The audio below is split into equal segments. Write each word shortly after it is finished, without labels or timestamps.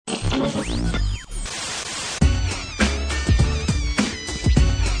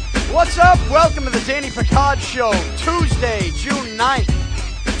What's up? Welcome to the Danny Picard Show, Tuesday, June 9th,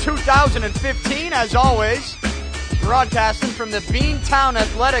 2015. As always, broadcasting from the Beantown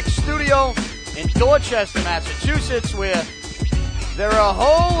Athletics Studio in Dorchester, Massachusetts, where there are a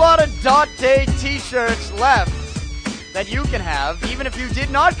whole lot of Dot Day t-shirts left that you can have, even if you did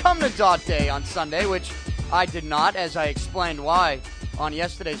not come to Dot Day on Sunday, which I did not, as I explained why on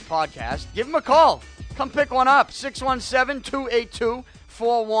yesterday's podcast. Give them a call. Come pick one up.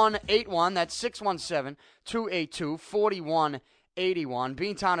 617-282-4181. That's 617-282-4181.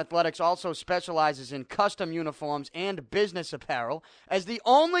 Beantown Athletics also specializes in custom uniforms and business apparel. As the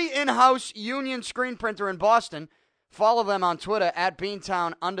only in-house union screen printer in Boston, follow them on Twitter at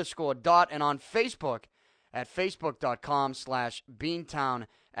Beantown_dot and on Facebook at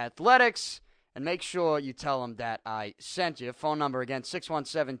facebook.com/BeantownAthletics. And make sure you tell them that I sent you. Phone number again,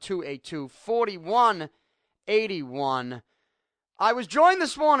 617-282-4181. I was joined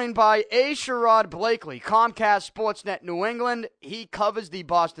this morning by Sherrod Blakely, Comcast SportsNet New England. He covers the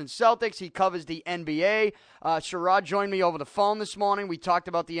Boston Celtics. He covers the NBA. Sherrod joined me over the phone this morning. We talked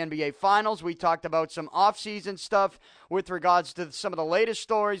about the NBA Finals. We talked about some off-season stuff with regards to some of the latest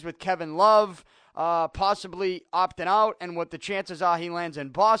stories with Kevin Love possibly opting out and what the chances are he lands in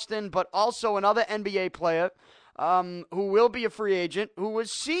Boston, but also another NBA player who will be a free agent who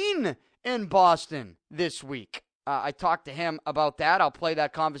was seen in Boston this week. I talked to him about that. I'll play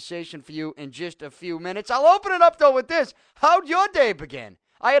that conversation for you in just a few minutes. I'll open it up, though, with this. How'd your day begin?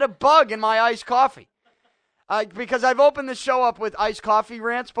 I had a bug in my iced coffee. Because I've opened the show up with iced coffee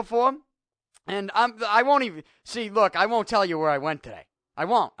rants before, and I won't even... See, look, I won't tell you where I went today. I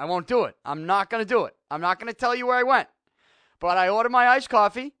won't do it. I'm not going to do it. I'm not going to tell you where I went. But I ordered my iced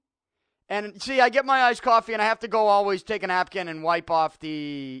coffee, and see, I get my iced coffee, and I have to go always take a napkin and wipe off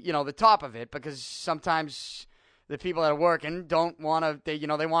the top of it, because sometimes... the people that are working don't want to,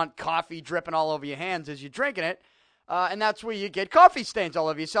 they want coffee dripping all over your hands as you're drinking it. And that's where you get coffee stains all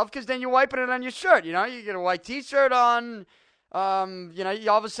over yourself because then you're wiping it on your shirt. You get a white t-shirt on, all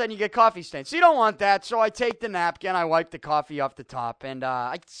of a sudden you get coffee stains. So you don't want that. So I take the napkin, I wipe the coffee off the top, and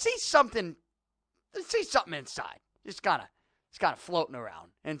I see something inside. It's kind of floating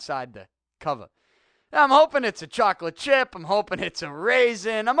around inside the cover. I'm hoping it's a chocolate chip. I'm hoping it's a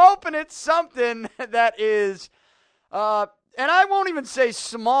raisin. I'm hoping it's something that is... and I won't even say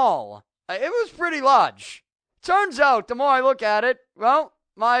small. It was pretty large. Turns out, the more I look at it, well,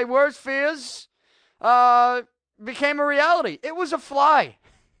 my worst fears became a reality. It was a fly.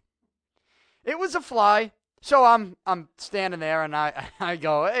 It was a fly. So I'm standing there and I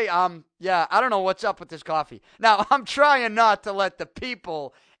go, hey, yeah, I don't know what's up with this coffee. Now, I'm trying not to let the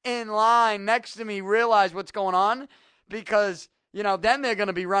people in line next to me realize what's going on because, then they're going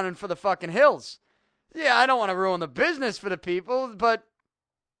to be running for the fucking hills. Yeah, I don't want to ruin the business for the people, but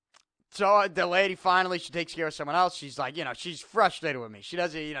so the lady finally, she takes care of someone else. She's like, she's frustrated with me. She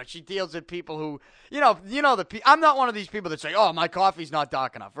doesn't, she deals with people who, I'm not one of these people that say, oh, my coffee's not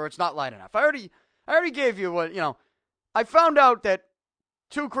dark enough or it's not light enough. I already gave you what, I found out that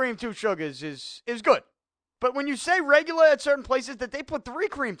 2 cream, 2 sugars is good. But when you say regular at certain places that they put 3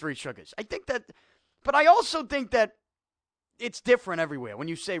 cream, 3 sugars, I think that, but I also think that it's different everywhere. When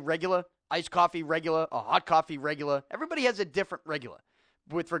you say regular, iced coffee regular, or hot coffee regular. Everybody has a different regular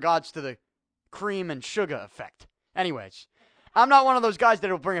with regards to the cream and sugar effect. Anyways, I'm not one of those guys that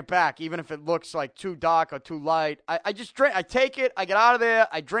will bring it back, even if it looks like too dark or too light. I just drink, I take it, I get out of there,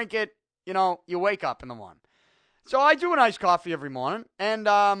 I drink it, you wake up in the morning. So I do an iced coffee every morning, and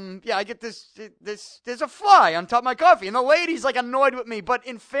I get this, there's a fly on top of my coffee, and the lady's like annoyed with me, but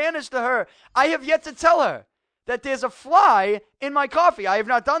in fairness to her, I have yet to tell her that there's a fly in my coffee. I have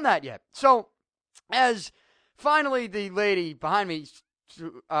not done that yet. So, as finally the lady behind me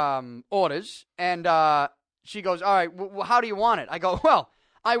orders, and she goes, all right, how do you want it? I go, well,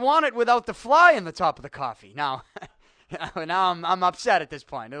 I want it without the fly in the top of the coffee. Now I'm upset at this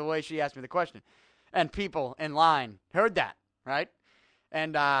point, the way she asked me the question. And people in line heard that, right?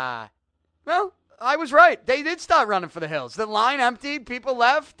 And, well, I was right. They did start running for the hills. The line emptied, people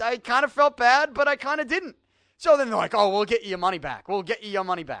left. I kind of felt bad, but I kind of didn't. So then they're like, oh, we'll get you your money back. We'll get you your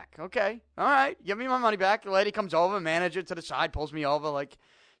money back. Okay. All right. Give me my money back. The lady comes over, manager to the side, pulls me over.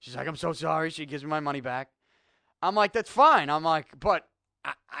 She's like, I'm so sorry. She gives me my money back. I'm like, that's fine. I'm like, but,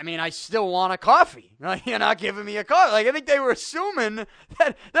 I still want a coffee. You're not giving me a coffee. I think they were assuming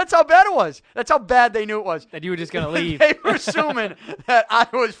that's how bad it was. That's how bad they knew it was. That you were just going to leave. They were assuming that I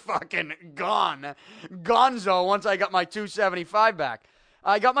was fucking gone. Gonzo once I got my $2.75 back.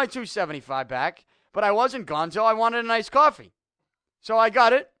 I got my $2.75 back. But I wasn't gonzo. I wanted a nice coffee. So I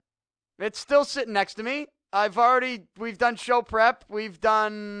got it. It's still sitting next to me. We've done show prep. I've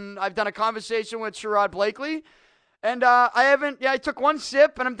done a conversation with Sherrod Blakely. And I took one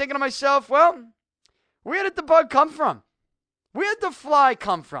sip, and I'm thinking to myself, well, where did the bug come from? Where did the fly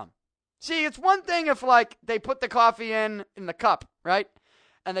come from? See, it's one thing if, like, they put the coffee in the cup, right?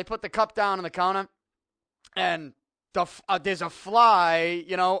 And they put the cup down on the counter, and there's a fly,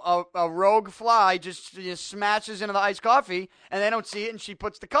 a rogue fly just smashes into the iced coffee, and they don't see it, and she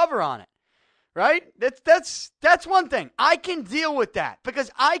puts the cover on it, right? That's one thing. I can deal with that because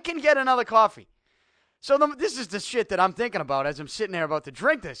I can get another coffee. So this is the shit that I'm thinking about as I'm sitting there about to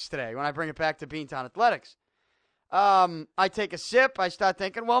drink this today when I bring it back to Beantown Athletics. I take a sip. I start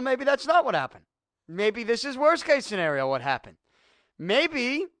thinking, well, maybe that's not what happened. Maybe this is worst case scenario what happened.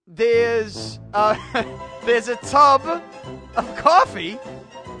 Maybe there's a tub of coffee,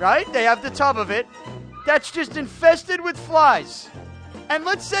 right? They have the tub of it that's just infested with flies. And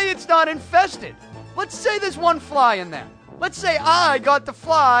let's say it's not infested. Let's say there's one fly in there. Let's say I got the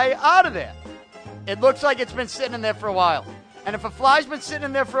fly out of there. It looks like it's been sitting in there for a while. And if a fly's been sitting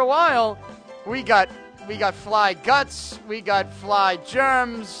in there for a while, we got fly guts, we got fly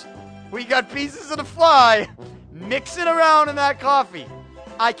germs, we got pieces of the fly mixing around in that coffee.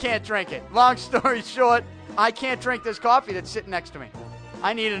 I can't drink it. Long story short, I can't drink this coffee that's sitting next to me.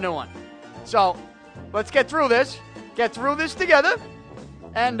 I need a new one. So, let's get through this together,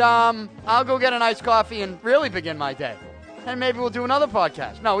 and I'll go get a nice coffee and really begin my day. And maybe we'll do another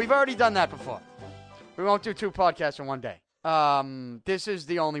podcast. No, we've already done that before. We won't do 2 podcasts in one day. This is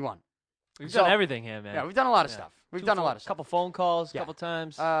the only one. We've done everything here, man. Yeah, we've done a lot of stuff. We've done a lot of stuff. Couple phone calls, couple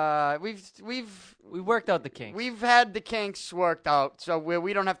times. We've worked out the kinks. We've had the kinks worked out, so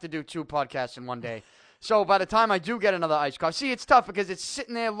we don't have to do 2 podcasts in one day. So by the time I do get another iced coffee, see, it's tough because it's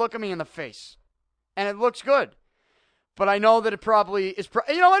sitting there looking me in the face, and it looks good. But I know that it probably is.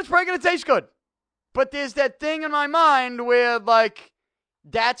 You know what? It's probably going to taste good. But there's that thing in my mind where, like,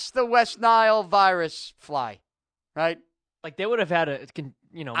 that's the West Nile virus fly, right? Like they would have had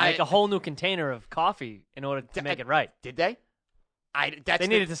make a whole new container of coffee in order to make it right. Did they? They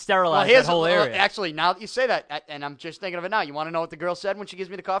needed to sterilize that whole area. Actually, now that you say that, and I'm just thinking of it now, you want to know what the girl said when she gives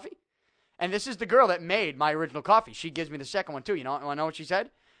me the coffee? And this is the girl that made my original coffee. She gives me the second one, too. You want to know what she said?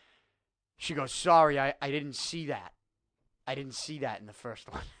 She goes, sorry, I didn't see that. I didn't see that in the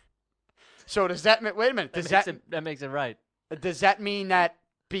first one. So does that mean, wait a minute. That makes it right. Does that mean that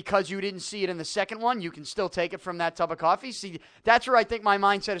because you didn't see it in the second one, you can still take it from that tub of coffee? See, that's where I think my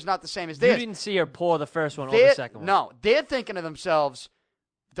mindset is not the same as theirs. You didn't see her pour the first one over the second one. No, they're thinking to themselves,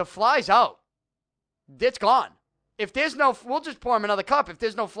 the fly's out. It's gone. If there's no, we'll just pour him another cup. If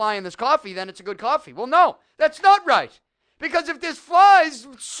there's no fly in this coffee, then it's a good coffee. Well, no, that's not right. Because if there's flies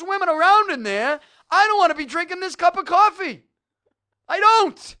swimming around in there, I don't want to be drinking this cup of coffee. I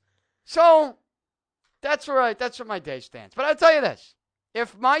don't. So that's right. That's what my day stands. But I'll tell you this.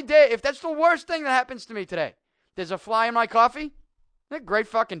 If that's the worst thing that happens to me today, there's a fly in my coffee, it's a great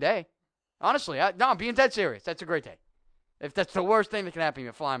fucking day. Honestly, I'm being dead serious. That's a great day. If that's the worst thing that can happen to me,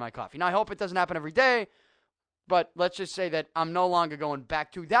 a fly in my coffee. Now, I hope it doesn't happen every day, but let's just say that I'm no longer going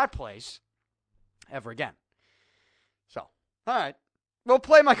back to that place ever again. So, all right. We'll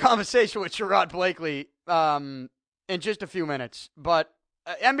play my conversation with Sherrod Blakely in just a few minutes. But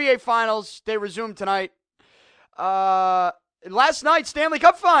NBA Finals, they resume tonight. Last night, Stanley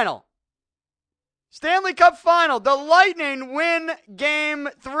Cup Final. Stanley Cup Final. The Lightning win Game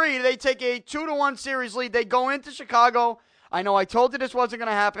 3. They take a 2-1 series lead. They go into Chicago. I know I told you this wasn't going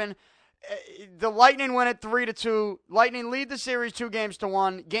to happen. The Lightning win it 3-2. Lightning lead the series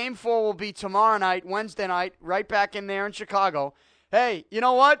 2-1. Game 4 will be tomorrow night, Wednesday night, right back in there in Chicago. Hey, you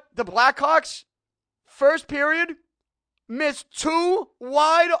know what? The Blackhawks, first period, missed 2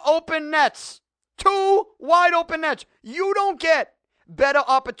 wide open nets. 2 wide open nets. You don't get better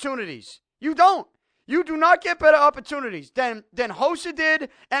opportunities. You don't. You do not get better opportunities than Hossa did.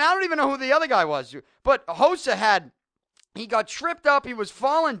 And I don't even know who the other guy was. But Hossa he got tripped up. He was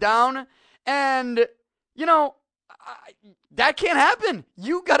falling down. And, that can't happen.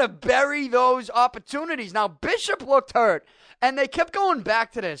 You got to bury those opportunities. Now, Bishop looked hurt. And they kept going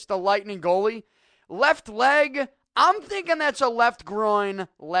back to this, the Lightning goalie. Left leg, I'm thinking that's a left groin,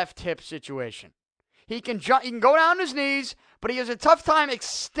 left hip situation. He can go down his knees, but he has a tough time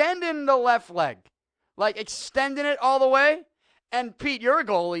extending the left leg. Like extending it all the way. And Pete, you're a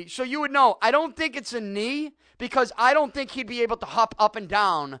goalie, so you would know. I don't think it's a knee because I don't think he'd be able to hop up and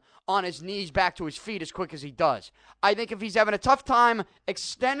down on his knees back to his feet as quick as he does. I think if he's having a tough time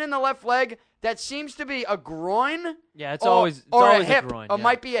extending the left leg, that seems to be a groin. Yeah, it's or, always a hip, a groin. or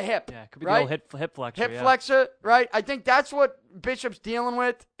might be a hip. Yeah, it could be right? the old hip flexor. Hip flexor, right? I think that's what Bishop's dealing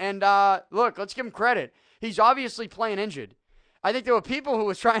with. And look, let's give him credit. He's obviously playing injured. I think there were people who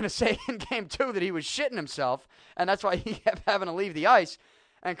was trying to say in Game 2 that he was shitting himself, and that's why he kept having to leave the ice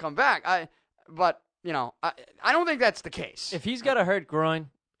and come back. But I don't think that's the case. If he's got a hurt groin,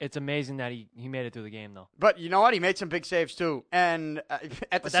 it's amazing that he made it through the game, though. But you know what? He made some big saves, too. And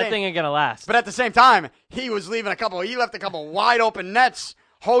that thing ain't going to last. But at the same time, he was leaving he left a couple wide open nets.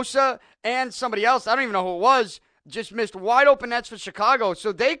 Hossa and somebody else, I don't even know who it was, just missed wide open nets for Chicago.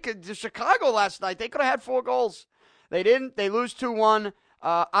 So Chicago last night, they could have had 4 goals. They didn't. They lose 2-1.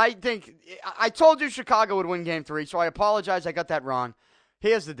 I told you Chicago would win Game 3, so I apologize. I got that wrong.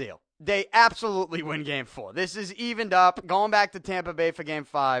 Here's the deal. They absolutely win Game 4. This is evened up, going back to Tampa Bay for Game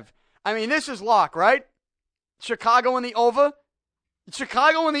 5. I mean, this is lock, right? Chicago in the over.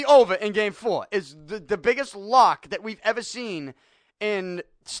 Chicago in the over in Game 4 is the biggest lock that we've ever seen in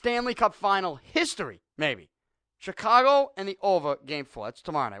Stanley Cup Final history, maybe. Chicago and the over, Game 4. That's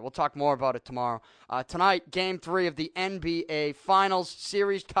tomorrow night. We'll talk more about it tomorrow. Tonight, Game 3 of the NBA Finals.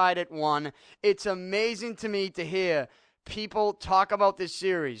 Series tied at 1. It's amazing to me to hear people talk about this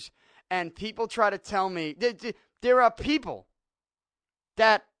series, and people try to tell me there are people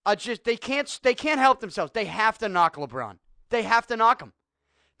that are just they can't help themselves. They have to knock LeBron. They have to knock him.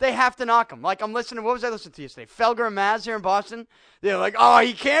 They have to knock him. Like I'm listening. What was I listening to yesterday? Felger and Maz here in Boston. They're like, oh,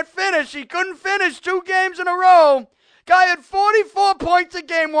 he can't finish. He couldn't finish 2 games in a row. Guy had 44 points in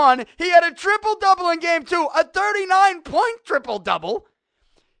Game 1. He had a triple-double in Game 2. A 39-point triple-double.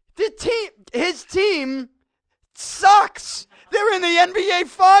 His team sucks. They're in the NBA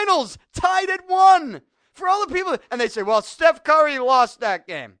Finals, tied at 1. For all the people, and they say, well, Steph Curry lost that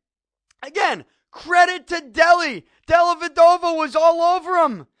game. Again, credit to Delly. Dellavedova was all over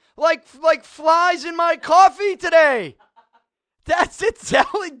him. Like flies in my coffee today. That's it.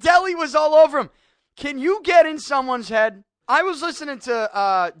 Delly was all over him. Can you get in someone's head? I was listening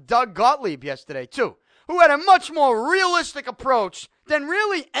to Doug Gottlieb yesterday, too, who had a much more realistic approach than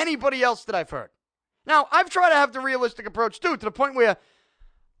really anybody else that I've heard. Now, I've tried to have the realistic approach, too, to the point where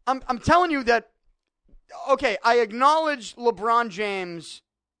I'm telling you that, okay, I acknowledge LeBron James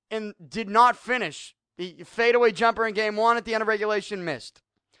did not finish. The fadeaway jumper in Game 1 at the end of regulation missed.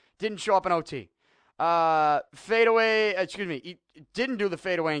 Didn't show up in OT. He didn't do the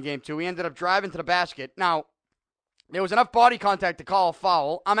fadeaway in Game 2. He ended up driving to the basket. Now, there was enough body contact to call a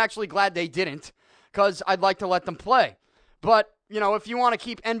foul. I'm actually glad they didn't, because I'd like to let them play. But, if you want to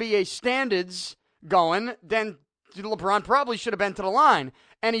keep NBA standards going, then LeBron probably should have been to the line.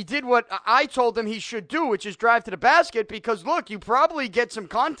 And he did what I told him he should do, which is drive to the basket, because, look, you probably get some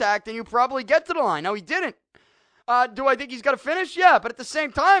contact and you probably get to the line. No, he didn't. Do I think he's got to finish? Yeah, but at the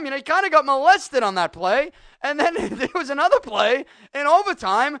same time, he kind of got molested on that play. And then there was another play in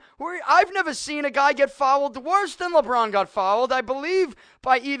overtime where I've never seen a guy get fouled worse than LeBron got fouled, I believe,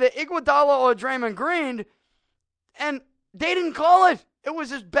 by either Iguodala or Draymond Green. And they didn't call it. It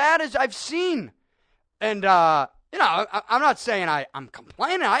was as bad as I've seen. And, I'm not saying I'm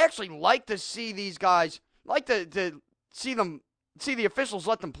complaining. I actually like to see these guys, like to see the officials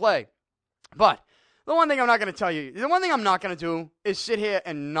let them play. But the one thing I'm not going to tell you, the one thing I'm not going to do is sit here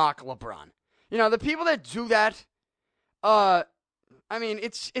and knock LeBron. The people that do that,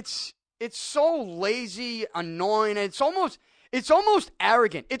 it's so lazy, annoying. It's almost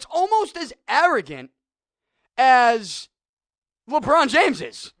arrogant. It's almost as arrogant as LeBron James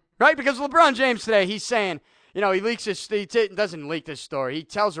is, right? Because LeBron James today, he's saying, he doesn't leak this story. He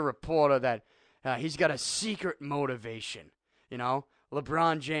tells a reporter that he's got a secret motivation.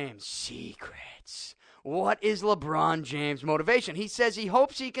 LeBron James, secrets. What is LeBron James' motivation? He says he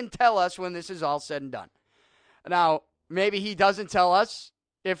hopes he can tell us when this is all said and done. Now, maybe he doesn't tell us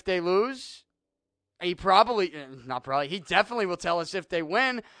if they lose. He definitely will tell us if they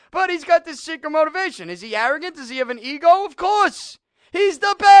win. But he's got this secret motivation. Is he arrogant? Does he have an ego? Of course. He's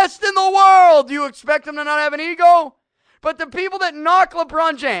the best in the world. Do you expect him to not have an ego? But the people that knock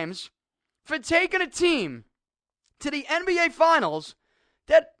LeBron James for taking a team to the NBA Finals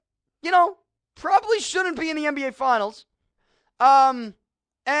that, probably shouldn't be in the NBA Finals, and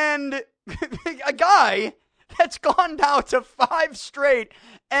a guy that's gone now to 5 straight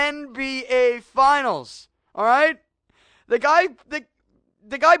NBA Finals, all right? The guy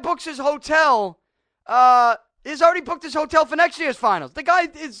books his hotel, he's already booked his hotel for next year's Finals. The guy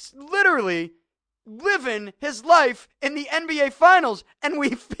is literally living his life in the NBA Finals, and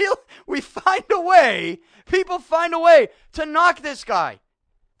people find a way to knock this guy.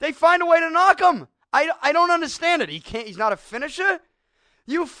 They find a way to knock him. I don't understand it. He's not a finisher.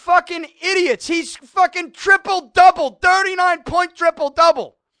 You fucking idiots. He's fucking triple-double, 39-point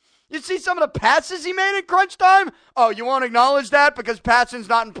triple-double. You see some of the passes he made in crunch time? Oh, you won't acknowledge that because passing's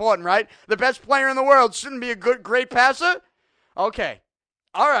not important, right? The best player in the world shouldn't be a great passer? Okay.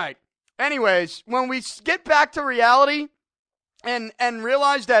 All right. Anyways, when we get back to reality and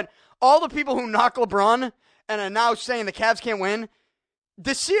realize that all the people who knock LeBron and are now saying the Cavs can't win,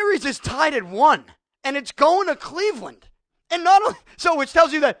 the series is tied at 1, and it's going to Cleveland. And which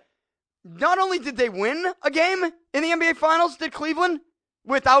tells you that not only did they win a game in the NBA Finals, did Cleveland,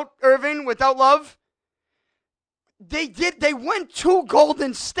 without Irving, without Love, they went to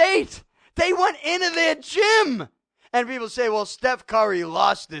Golden State. They went into their gym. And people say, well, Steph Curry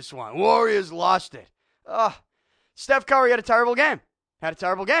lost this one. Warriors lost it. Steph Curry had a terrible game.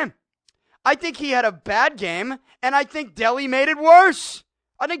 I think he had a bad game, and I think Delly made it worse.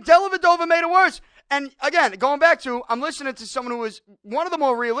 I think Dellavedova made it worse. And again, going back to, I'm listening to someone who was one of the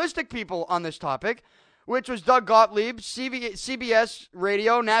more realistic people on this topic, which was Doug Gottlieb, CBS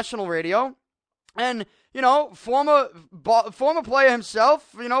Radio, national radio. And, former player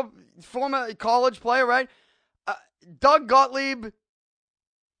himself, former college player, right? Doug Gottlieb,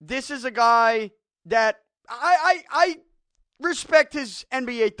 this is a guy that I respect his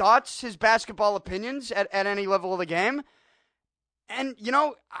NBA thoughts, his basketball opinions at any level of the game. And,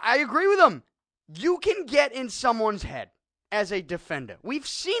 I agree with him. You can get in someone's head as a defender. We've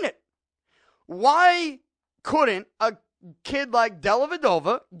seen it. Why couldn't a kid like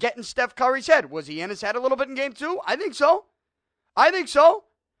Dellavedova get in Steph Curry's head? Was he in his head a little bit in game 2? I think so.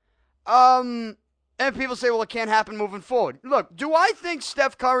 And people say, well, it can't happen moving forward. Look, do I think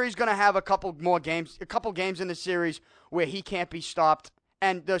Steph Curry's going to have a couple games in the series where he can't be stopped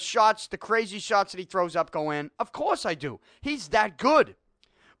and the crazy shots that he throws up go in? Of course I do. He's that good.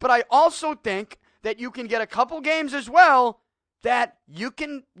 But I also think that you can get a couple games as well that you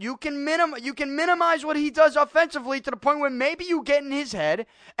can minimize what he does offensively to the point where maybe you get in his head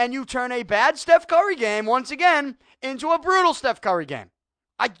and you turn a bad Steph Curry game once again into a brutal Steph Curry game.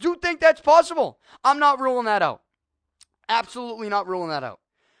 I do think that's possible. I'm not ruling that out. Absolutely not ruling that out.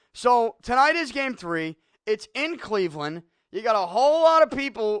 So tonight is game 3. It's in Cleveland. You got a whole lot of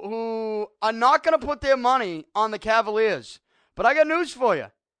people who are not going to put their money on the Cavaliers. But I got news for you.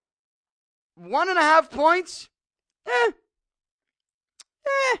 1.5 points?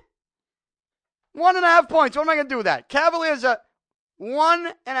 1.5 points. What am I going to do with that? Cavaliers are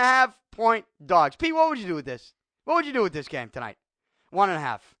 1.5 point dogs. Pete, what would you do with this? What would you do with this game tonight?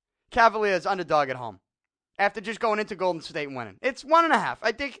 1.5. Cavaliers underdog at home. After just going into Golden State and winning. It's 1.5.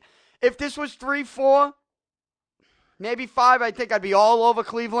 I think if this was 3, 4, maybe 5, I think I'd be all over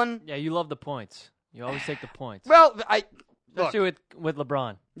Cleveland. Yeah, you love the points. You always take the points. Well, especially with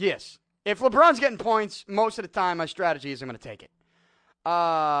LeBron. Yes. If LeBron's getting points, most of the time my strategy is I'm going to take it.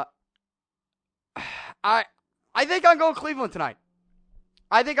 I think I'll go Cleveland tonight.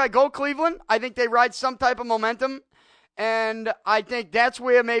 I think they ride some type of momentum, and I think that's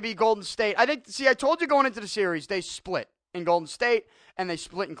where maybe Golden State. I told you going into the series, they split in Golden State, and they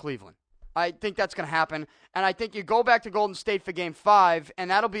split in Cleveland. I think that's going to happen, and I think you go back to Golden State for Game 5, and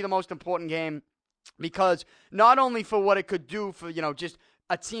that'll be the most important game because not only for what it could do for, just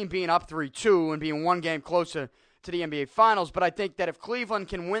a team being up 3-2 and being one game closer to the NBA Finals, but I think that if Cleveland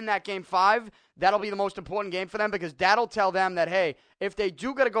can win that Game 5, that'll be the most important game for them because that'll tell them that, hey, if they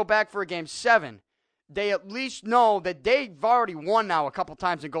do got to go back for a Game 7, they at least know that they've already won now a couple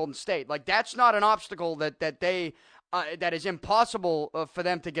times in Golden State. Like, that's not an obstacle that is impossible for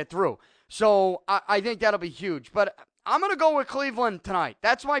them to get through. So I think that'll be huge. But I'm going to go with Cleveland tonight.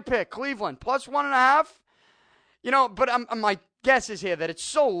 That's my pick. Cleveland plus 1.5. But my guess is here that it's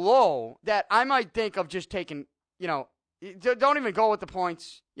so low that I might think of just taking, don't even go with the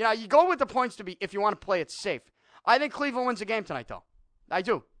points. You go with the points if you want to play it safe. I think Cleveland wins the game tonight, though. I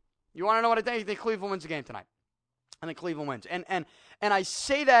do. You want to know what I think? I think Cleveland wins the game tonight. I think Cleveland wins. And I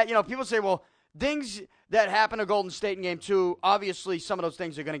say that, people say, well, things that happen to Golden State in Game 2, obviously some of those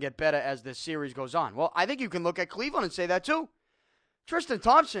things are going to get better as this series goes on. Well, I think you can look at Cleveland and say that too. Tristan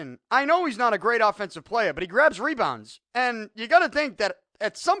Thompson, I know he's not a great offensive player, but he grabs rebounds. And you got to think that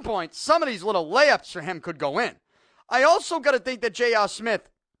at some point, some of these little layups for him could go in. I also got to think that J.R. Smith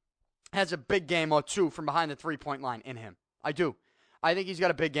has a big game or two from behind the three-point line in him. I do. I think he's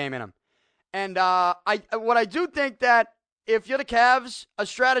got a big game in him. And what I do think that if you're the Cavs, a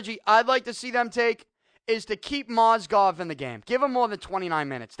strategy I'd like to see them take is to keep Mozgov in the game. Give him more than 29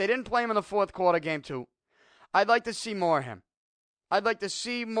 minutes. They didn't play him in the fourth quarter, Game 2. I'd like to see more of him. I'd like to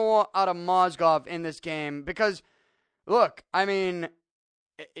see more out of Mozgov in this game because, look, I mean,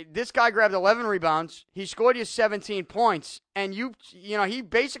 this guy grabbed 11 rebounds. He scored you 17 points, and he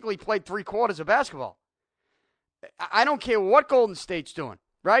basically played 3/4 of basketball. I don't care what Golden State's doing,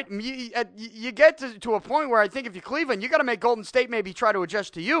 right? You get to a point where I think if you're Cleveland, you got to make Golden State maybe try to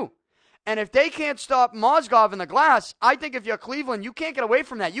adjust to you. And if they can't stop Mozgov in the glass, I think if you're Cleveland, you can't get away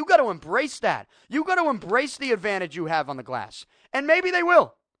from that. You got to embrace that. You got to embrace the advantage you have on the glass. And maybe they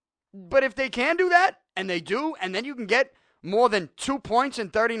will. But if they can do that, and they do, and then you can get more than 2 points in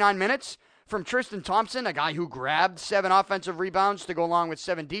 39 minutes from Tristan Thompson, a guy who grabbed 7 offensive rebounds to go along with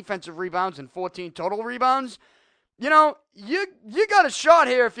 7 defensive rebounds and 14 total rebounds, you got a shot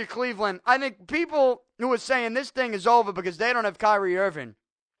here if you're Cleveland. I think people who are saying this thing is over because they don't have Kyrie Irving,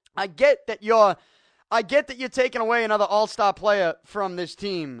 I get that you're taking away another all-star player from this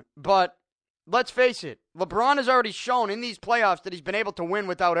team, but let's face it, LeBron has already shown in these playoffs that he's been able to win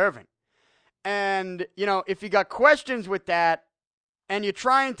without Irving. And, if you got questions with that and you're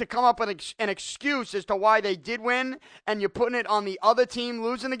trying to come up with an excuse as to why they did win and you're putting it on the other team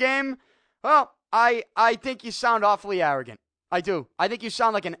losing the game, well, I think you sound awfully arrogant. I do. I think you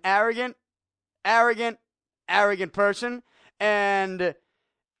sound like an arrogant person. And,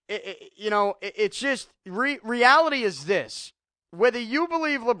 it's just reality is this. Whether you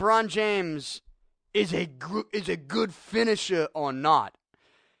believe LeBron James is a good finisher or not,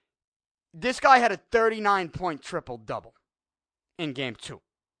 this guy had a 39-point triple-double in Game 2,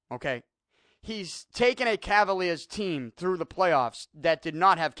 okay? He's taken a Cavaliers team through the playoffs that did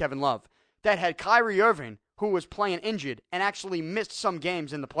not have Kevin Love, that had Kyrie Irving, who was playing injured and actually missed some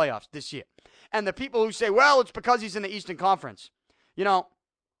games in the playoffs this year. And the people who say, well, it's because he's in the Eastern Conference.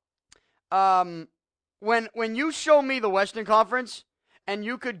 When you show me the Western Conference and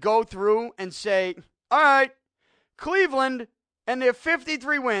you could go through and say, all right, Cleveland and their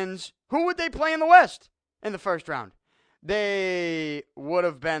 53 wins, who would they play in the West in the first round? They would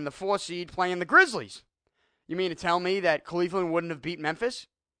have been the 4 seed playing the Grizzlies. You mean to tell me that Cleveland wouldn't have beat Memphis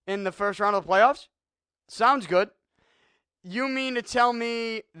in the first round of the playoffs? Sounds good. You mean to tell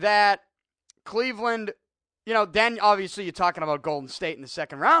me that Cleveland, then obviously you're talking about Golden State in the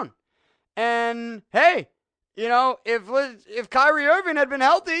second round. And, hey, if Kyrie Irving had been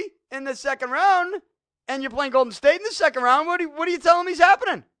healthy in the second round and you're playing Golden State in the second round, what are you telling me is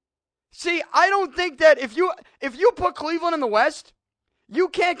happening? See, I don't think that if you put Cleveland in the West, you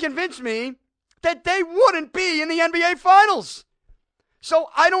can't convince me that they wouldn't be in the NBA Finals. So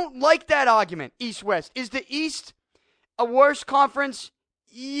I don't like that argument, East-West. Is the East a worse conference?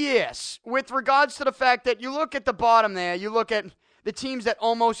 Yes. With regards to the fact that you look at the bottom there, you look at the teams that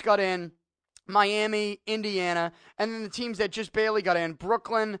almost got in, Miami, Indiana, and then the teams that just barely got in,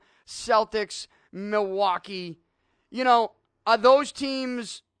 Brooklyn, Celtics, Milwaukee. Are those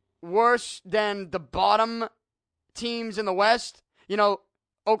teams worse than the bottom teams in the West?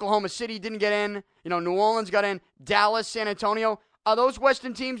 Oklahoma City didn't get in. New Orleans got in. Dallas, San Antonio. Are those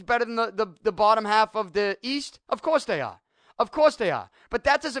Western teams better than the bottom half of the East? Of course they are. Of course they are. But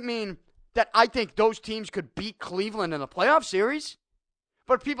that doesn't mean that I think those teams could beat Cleveland in a playoff series.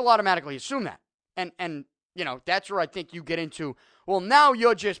 But people automatically assume that. And that's where I think you get into, well, now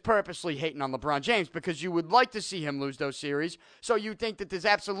you're just purposely hating on LeBron James because you would like to see him lose those series. So you think that there's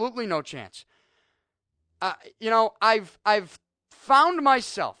absolutely no chance. I've found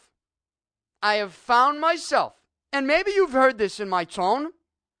myself, and maybe you've heard this in my tone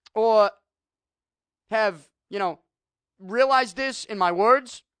or have, realized this in my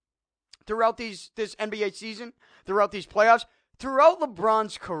words throughout this NBA season, throughout these playoffs, throughout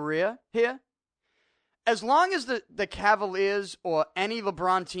LeBron's career here. As long as the Cavaliers or any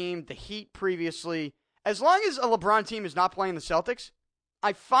LeBron team, the Heat previously, as long as a LeBron team is not playing the Celtics,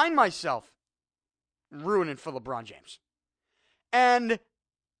 I find myself rooting for LeBron James. And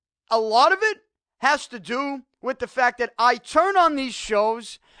a lot of it has to do with the fact that I turn on these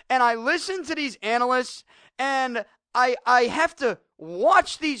shows and I listen to these analysts and I have to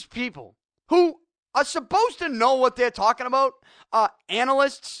watch these people who are supposed to know what they're talking about.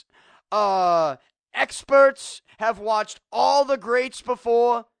 Analysts, experts have watched all the greats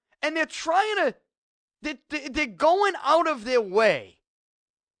before, and they're they're going out of their way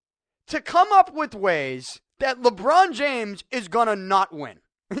to come up with ways that LeBron James is going to not win.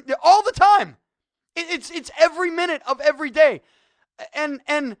 All the time. It's every minute of every day. And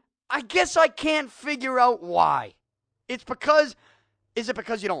I guess I can't figure out why. Is it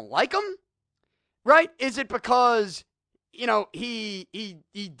because you don't like him? Right? Is it because, he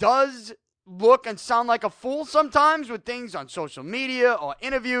does look and sound like a fool sometimes with things on social media or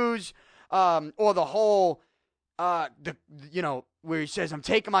interviews, or the whole where he says, I'm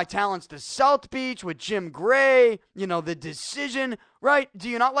taking my talents to South Beach with Jim Gray, The Decision, right? Do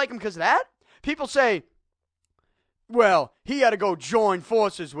you not like him because of that? People say, well, he had to go join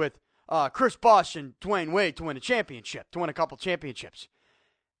forces with Chris Bosh and Dwayne Wade to win a couple championships.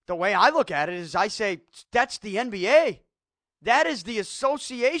 The way I look at it is I say, that's the NBA. That is the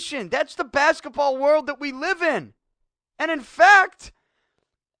association. That's the basketball world that we live in. And in fact,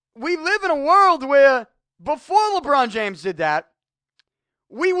 we live in a world where before LeBron James did that,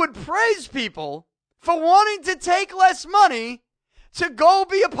 we would praise people for wanting to take less money to go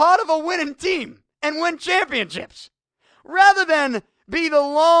be a part of a winning team and win championships, rather than be the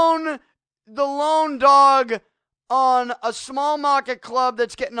lone dog on a small market club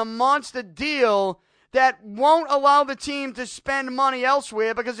that's getting a monster deal that won't allow the team to spend money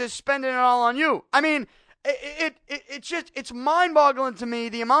elsewhere because they're spending it all on you. I mean, it's mind-boggling to me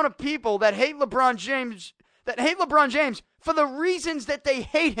the amount of people that hate LeBron James for the reasons that they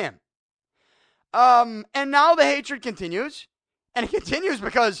hate him. And now the hatred continues, and it continues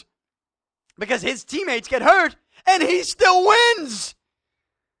because his teammates get hurt and he still wins.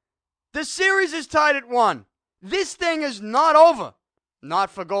 The series is tied at 1. This thing is not over.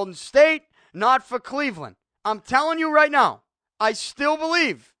 Not for Golden State, not for Cleveland. I'm telling you right now, I still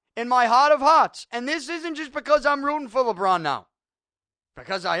believe in my heart of hearts, and this isn't just because I'm rooting for LeBron now,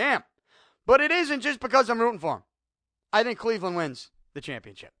 because I am, but it isn't just because I'm rooting for him. I think Cleveland wins the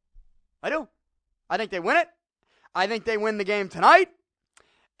championship. I do. I think they win it. I think they win the game tonight.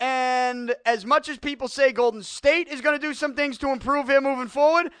 And as much as people say Golden State is going to do some things to improve here moving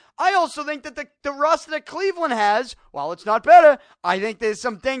forward, I also think that the roster that Cleveland has, while it's not better, I think there's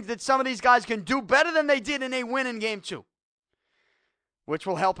some things that some of these guys can do better than they did and they win in Game 2, which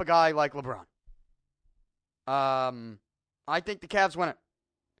will help a guy like LeBron. I think the Cavs win it.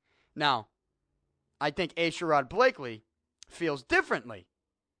 Now, I think Sherrod Blakely feels differently.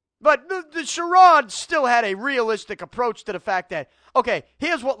 But the Sherrod still had a realistic approach to the fact that, okay,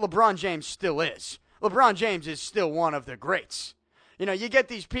 here's what LeBron James still is. LeBron James is still one of the greats. You get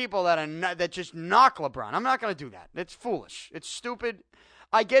these people that just knock LeBron. I'm not going to do that. It's foolish. It's stupid.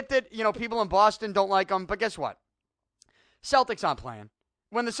 I get that, people in Boston don't like him, but guess what? Celtics aren't playing.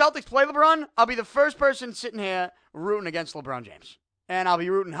 When the Celtics play LeBron, I'll be the first person sitting here rooting against LeBron James. And I'll be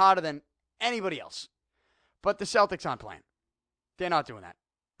rooting harder than anybody else. But the Celtics aren't playing. They're not doing that.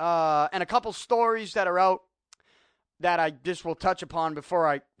 And a couple stories that are out that I just will touch upon before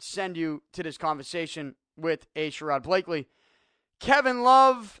I send you to this conversation with Sherrod Blakely. Kevin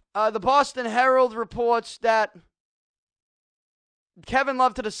Love, the Boston Herald reports that Kevin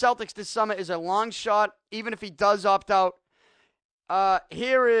Love to the Celtics this summer is a long shot, even if he does opt out.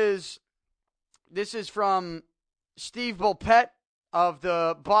 This is from Steve Bulpett of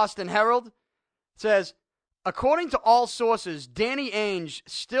the Boston Herald. It says, according to all sources, Danny Ainge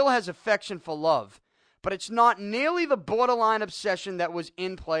still has affection for Love, but it's not nearly the borderline obsession that was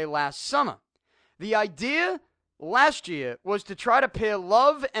in play last summer. The idea last year was to try to pair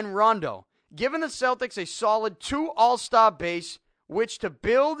Love and Rondo, giving the Celtics a solid 2 all-star base, which to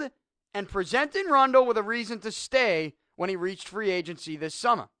build and presenting Rondo with a reason to stay when he reached free agency this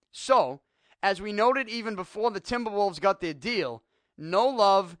summer. So, as we noted even before the Timberwolves got their deal, no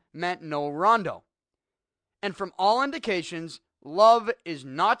Love meant no Rondo. And from all indications, Love is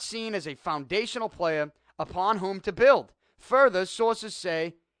not seen as a foundational player upon whom to build. Further, sources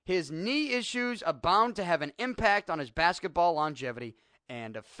say his knee issues are bound to have an impact on his basketball longevity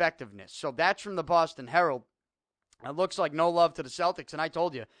and effectiveness. So that's from the Boston Herald. It looks like no Love to the Celtics, and I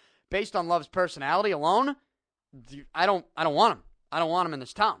told you, based on Love's personality alone, I don't want him. I don't want him in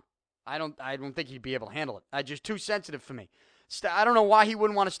this town. I don't think he'd be able to handle it. Just too sensitive for me. I don't know why he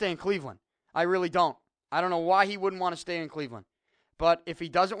wouldn't want to stay in Cleveland. I really don't. I don't know why he wouldn't want to stay in Cleveland. But if he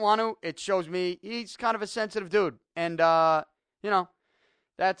doesn't want to, it shows me he's kind of a sensitive dude. And,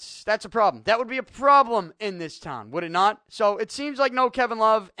 that's a problem. That would be a problem in this town, would it not? So it seems like no Kevin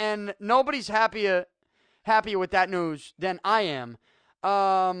Love, and nobody's happier with that news than I am.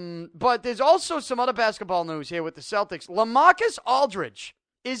 But there's also some other basketball news here with the Celtics. LaMarcus Aldridge.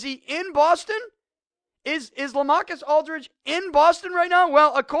 Is he in Boston? Is LaMarcus Aldridge in Boston right now?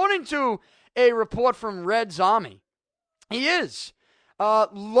 Well, according to a report from Red's Army, he is. He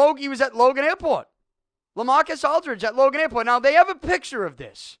was at Logan Airport. LaMarcus Aldridge at Logan Airport. Now, they have a picture of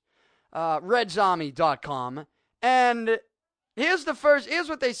this. RedsArmy.com. And here's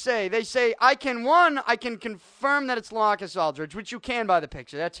what they say. They say, I can confirm that it's LaMarcus Aldridge, which you can by the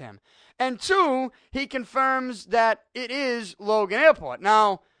picture. That's him. And 2, he confirms that it is Logan Airport.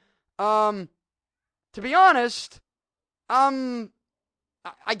 Now, to be honest, I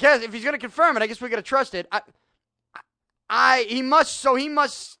guess if he's going to confirm it, I guess we got to trust it. he must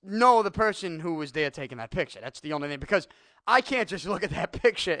know the person who was there taking that picture. That's the only thing, because I can't just look at that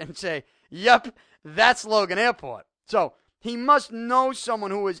picture and say, yep, that's Logan Airport. So he must know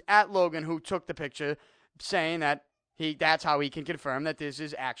someone who was at Logan who took the picture, saying that that's how he can confirm that this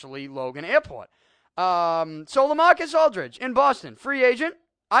is actually Logan Airport. So LaMarcus Aldridge in Boston, free agent.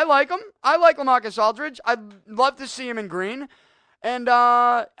 I like him. I like LaMarcus Aldridge. I'd love to see him in green. And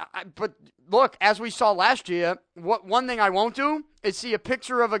but look, as we saw last year, one thing I won't do is see a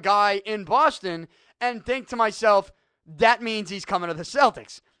picture of a guy in Boston and think to myself, that means he's coming to the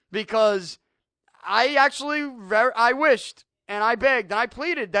Celtics. Because I wished and I begged and I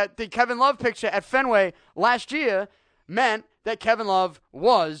pleaded that the Kevin Love picture at Fenway last year meant that Kevin Love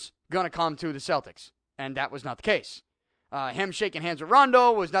was going to come to the Celtics. And that was not the case. Him shaking hands with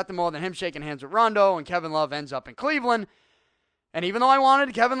Rondo was nothing more than him shaking hands with Rondo, and Kevin Love ends up in Cleveland. And even though I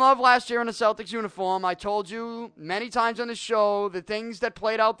wanted Kevin Love last year in a Celtics uniform, I told you many times on the show the things that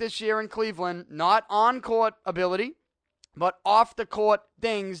played out this year in Cleveland, not on-court ability, but off-the-court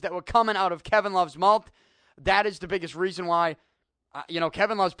things that were coming out of Kevin Love's mouth. That is the biggest reason why,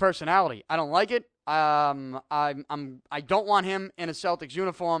 Kevin Love's personality. I don't like it. I don't want him in a Celtics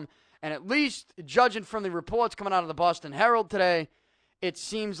uniform. And at least, judging from the reports coming out of the Boston Herald today, it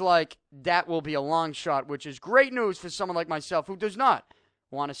seems like that will be a long shot, which is great news for someone like myself who does not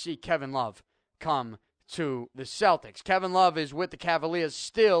want to see Kevin Love come to the Celtics. Kevin Love is with the Cavaliers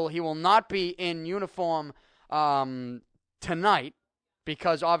still. He will not be in uniform tonight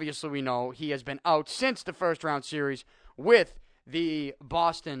because obviously we know he has been out since the first-round series with the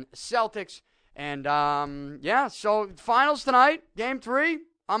Boston Celtics. And, so finals tonight, Game 3.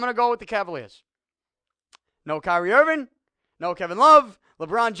 I'm going to go with the Cavaliers. No Kyrie Irving, no Kevin Love,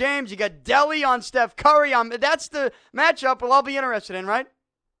 LeBron James. You got Delly on Steph Curry. That's the matchup I'll be interested in, right?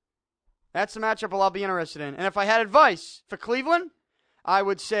 That's the matchup I'll be interested in. And if I had advice for Cleveland, I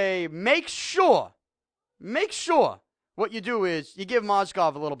would say make sure what you do is you give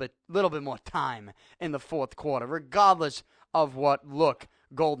Mozgov a little bit more time in the fourth quarter, regardless of what look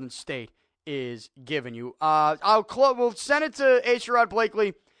Golden State is giving you. We'll send it to Sherrod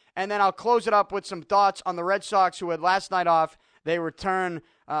Blakely, and then I'll close it up with some thoughts on the Red Sox, who had last night off. They return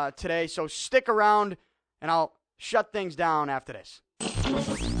today, so stick around, and I'll shut things down after this.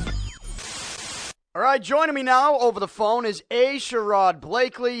 All right, joining me now over the phone is Sherrod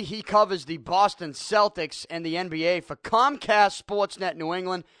Blakely. He covers the Boston Celtics and the NBA for Comcast SportsNet New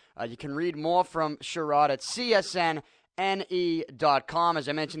England. You can read more from Sherrod at CSN.com. As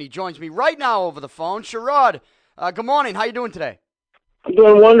I mentioned, he joins me right now over the phone. Sherrod, good morning. How you doing today? I'm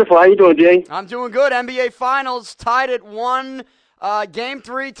doing wonderful. How you doing, Jay? I'm doing good. NBA Finals tied at 1. Game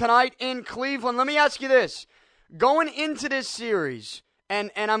 3 tonight in Cleveland. Let me ask you this. Going into this series, and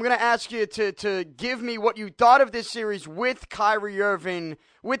I'm going to ask you to give me what you thought of this series with Kyrie Irving,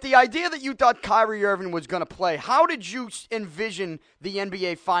 with the idea that you thought Kyrie Irving was going to play. How did you envision the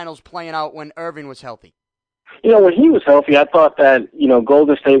NBA Finals playing out when Irving was healthy? When he was healthy, I thought that,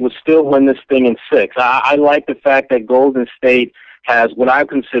 Golden State would still win this thing in 6. I like the fact that Golden State has what I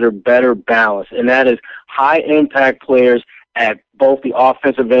consider better balance, and that is high-impact players at both the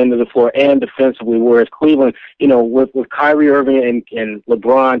offensive end of the floor and defensively, whereas Cleveland, with Kyrie Irving and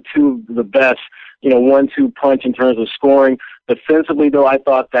LeBron, two of the best, 1-2 punch in terms of scoring. Defensively, though, I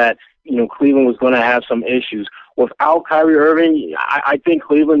thought that, Cleveland was going to have some issues. Without Kyrie Irving, I think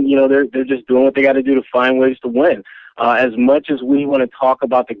Cleveland, they're just doing what they got to do to find ways to win. As much as we want to talk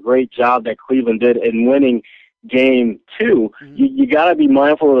about the great job that Cleveland did in winning Game 2, you got to be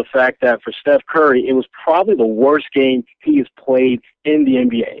mindful of the fact that for Steph Curry, it was probably the worst game he has played in the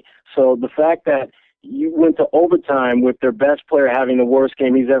NBA. So the fact that you went to overtime with their best player having the worst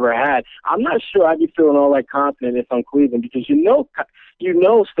game he's ever had, I'm not sure I'd be feeling all that confident if I'm Cleveland, because you know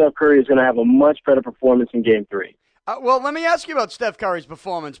Steph Curry is going to have a much better performance in Game 3. Well, let me ask you about Steph Curry's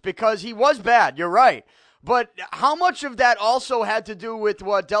performance, because he was bad. You're right. But how much of that also had to do with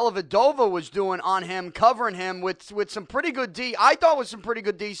what Dellavedova was doing on him, covering him with some pretty good D? I thought was some pretty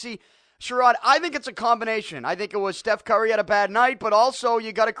good DC. Sherrod, I think it's a combination. I think it was Steph Curry had a bad night, but also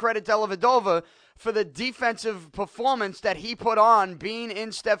you got to credit Dellavedova for the defensive performance that he put on, being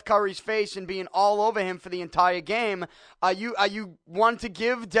in Steph Curry's face and being all over him for the entire game. Are you wanting to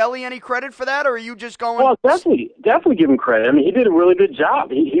give Delly any credit for that, or are you just going? Well, definitely give him credit. I mean, he did a really good job.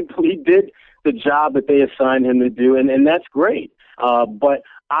 He did the job that they assigned him to do, and that's great. But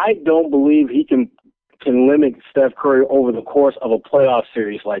I don't believe he can limit Steph Curry over the course of a playoff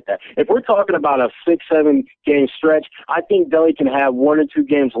series like that. If we're talking about a 6-7 game stretch, I think Delly can have 1 or 2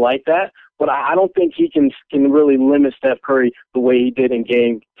 games like that. but I don't think he can really limit Steph Curry the way he did in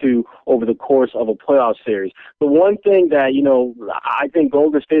Game 2 over the course of a playoff series. The one thing that, I think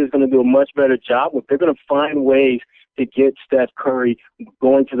Golden State is going to do a much better job with, they're going to find ways to get Steph Curry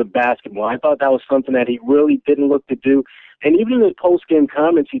going to the basketball. I thought that was something that he really didn't look to do. And even in his post-game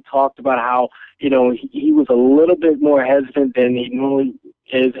comments, he talked about how, he was a little bit more hesitant than he normally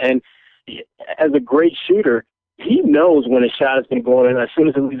is. And as a great shooter, he knows when a shot is going to go in as soon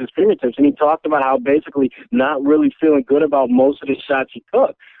as it leaves his fingertips. And he talked about how basically not really feeling good about most of the shots he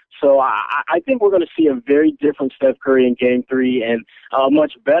took. So I think we're going to see a very different Steph Curry in Game 3 and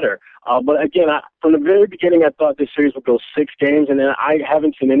much better. But again, from the very beginning, I thought this series would go 6 games, and then I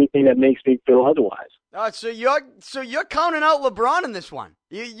haven't seen anything that makes me feel otherwise. So you're counting out LeBron in this one.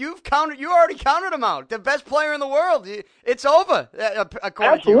 You already counted him out. The best player in the world. It's over.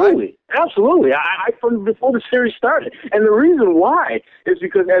 According to you, right? Absolutely. I from before the series started, and the reason why is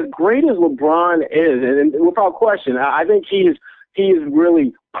because as great as LeBron is, and without question, I think he is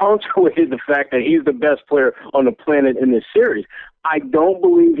really punctuated the fact that he's the best player on the planet in this series. I don't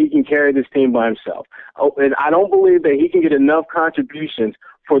believe he can carry this team by himself. And I don't believe that he can get enough contributions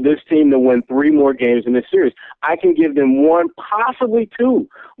for this team to win 3 more games in this series. I can give them 1, possibly 2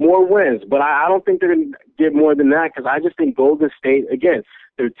 more wins, but I don't think they're going to get more than that because I just think Golden State, again,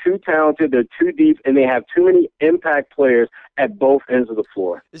 they're too talented, they're too deep, and they have too many impact players at both ends of the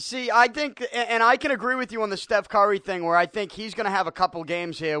floor. See, I think, and I can agree with you on the Steph Curry thing where I think he's going to have a couple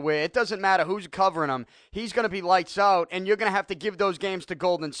games here where it doesn't matter who's covering him. He's going to be lights out, and you're going to have to give those games to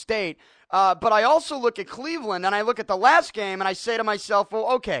Golden State. But I also look at Cleveland, and I look at the last game, and I say to myself,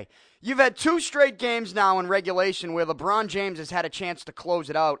 well, okay, you've had 2 straight games now in regulation where LeBron James has had a chance to close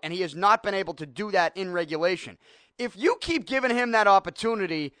it out, and he has not been able to do that in regulation. If you keep giving him that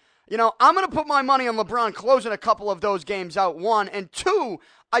opportunity, I'm going to put my money on LeBron closing a couple of those games out, 1. And 2,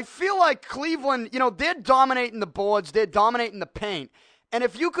 I feel like Cleveland, they're dominating the boards, they're dominating the paint. And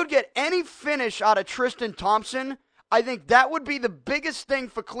if you could get any finish out of Tristan Thompson, I think that would be the biggest thing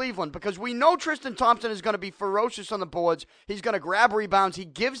for Cleveland because we know Tristan Thompson is going to be ferocious on the boards. He's going to grab rebounds. He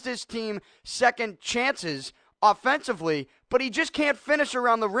gives this team second chances offensively, but he just can't finish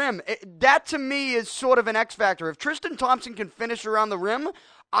around the rim. That, to me, is sort of an X factor. If Tristan Thompson can finish around the rim,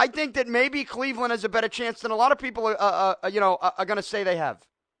 I think that maybe Cleveland has a better chance than a lot of people are going to say they have.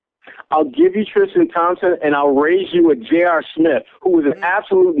 I'll give you Tristan Thompson, and I'll raise you a J.R. Smith, who was an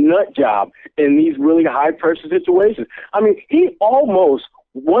absolute nut job in these really high-pressure situations. I mean, he almost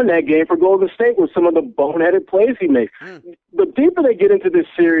won that game for Golden State with some of the boneheaded plays he makes. The deeper they get into this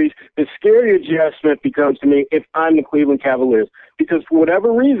series, the scarier J.R. Smith becomes to me if I'm the Cleveland Cavaliers. Because for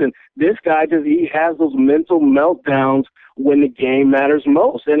whatever reason, this guy he has those mental meltdowns when the game matters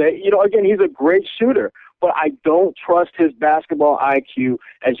most. And, again, he's a great shooter. But I don't trust his basketball IQ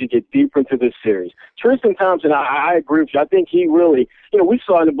as you get deeper into this series. Tristan Thompson, I agree with you. I think he really, we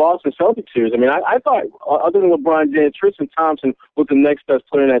saw in the Boston Celtics series. I mean, I thought, other than LeBron James, Tristan Thompson was the next best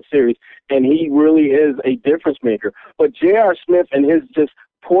player in that series, and he really is a difference maker. But J.R. Smith and his just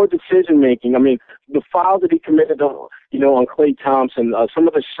poor decision-making, I mean, the fouls that he committed on, on Klay Thompson, some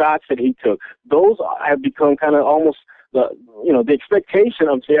of the shots that he took, those have become kind of almost the expectation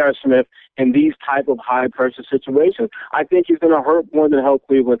of J.R. Smith in these type of high-pressure situations. I think he's going to hurt more than help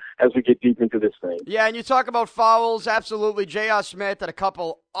Cleveland as we get deep into this thing. Yeah, and you talk about fouls, absolutely. J.R. Smith had a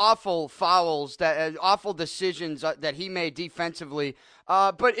couple awful fouls, awful decisions that he made defensively.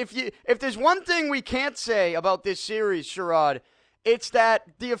 But if there's one thing we can't say about this series, Sherrod, it's that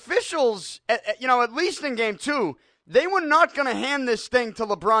the officials, at least in Game 2, they were not going to hand this thing to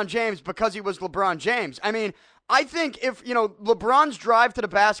LeBron James because he was LeBron James. I mean, I think if, LeBron's drive to the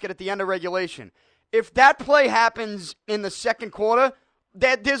basket at the end of regulation, if that play happens in the second quarter,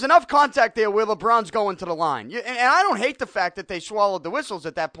 there's enough contact there where LeBron's going to the line. And I don't hate the fact that they swallowed the whistles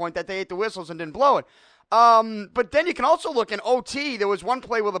at that point, that they ate the whistles and didn't blow it. But then you can also look in OT. There was one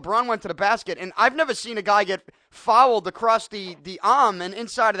play where LeBron went to the basket, and I've never seen a guy get fouled across the arm and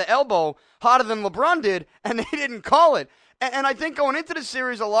inside of the elbow harder than LeBron did, and they didn't call it. And I think going into the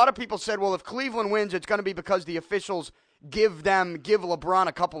series, a lot of people said, well, if Cleveland wins, it's going to be because the officials give LeBron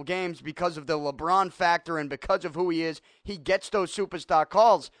a couple games because of the LeBron factor and because of who he is. He gets those superstar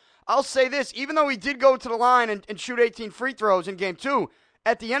calls. I'll say this, even though he did go to the line and shoot 18 free throws in Game 2,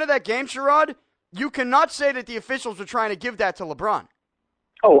 at the end of that game, Sherrod, you cannot say that the officials were trying to give that to LeBron.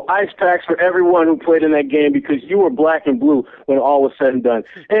 Oh, ice packs for everyone who played in that game because you were black and blue when all was said and done.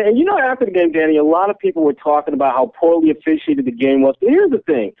 And after the game, Danny, a lot of people were talking about how poorly officiated the game was. But here's the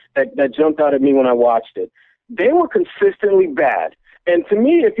thing that jumped out at me when I watched it. They were consistently bad. And to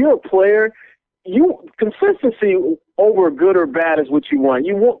me, if you're a player, consistency over good or bad is what you want.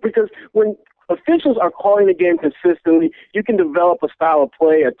 You want, because when officials are calling the game consistently, you can develop a style of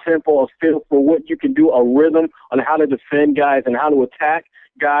play, a tempo, a feel for what you can do, a rhythm on how to defend guys and how to attack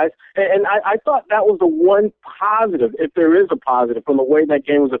guys. And I thought that was the one positive, if there is a positive, from the way that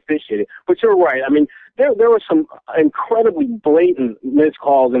game was officiated. But you're right. I mean, there were some incredibly blatant missed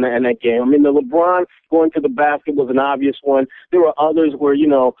calls in that game. I mean, the LeBron going to the basket was an obvious one. There were others where,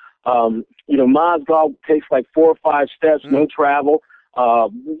 Mozgov takes like 4 or 5 steps, no travel.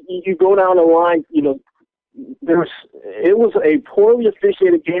 You go down the line, it was a poorly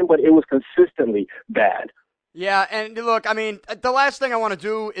officiated game, but it was consistently bad. Yeah, and look, I mean, the last thing I want to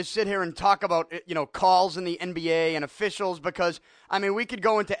do is sit here and talk about, calls in the NBA and officials, because, I mean, we could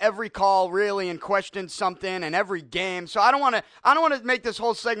go into every call really and question something and every game. So I don't want to make this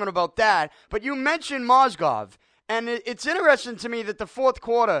whole segment about that. But you mentioned Mozgov, and it's interesting to me that the fourth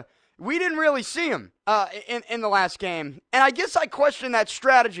quarter, we didn't really see him in the last game. And I guess I question that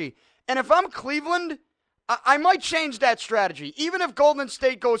strategy. And if I'm Cleveland, I might change that strategy. Even if Golden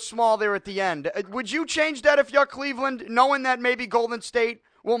State goes small there at the end. Would you change that if you're Cleveland, knowing that maybe Golden State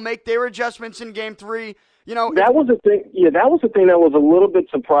will make their adjustments in Game 3? That was the thing. Yeah, that was the thing that was a little bit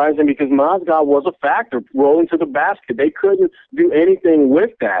surprising, because Mozgov was a factor rolling to the basket. They couldn't do anything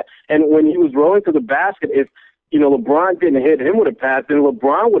with that. And when he was rolling to the basket, if LeBron didn't hit him with a pass, then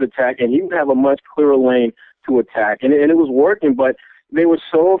LeBron would attack, and he would have a much clearer lane to attack. And it was working, but they were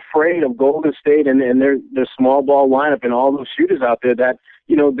so afraid of Golden State and their small ball lineup and all those shooters out there that,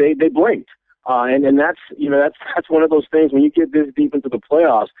 they blinked. And that's one of those things when you get this deep into the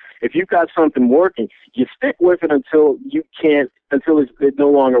playoffs. If you've got something working, you stick with it until it no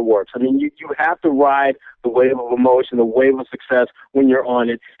longer works. I mean, you have to ride the wave of emotion, the wave of success when you're on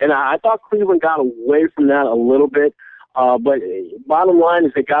it. And I thought Cleveland got away from that a little bit. But bottom line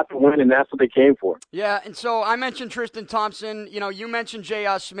is they got the win, and that's what they came for. Yeah, and so I mentioned Tristan Thompson. You mentioned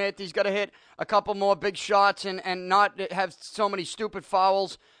J.R. Smith. He's got to hit a couple more big shots and not have so many stupid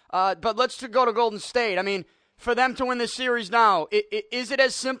fouls. But let's go to Golden State. I mean, for them to win this series now, is it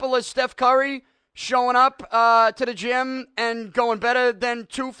as simple as Steph Curry showing up to the gym and going better than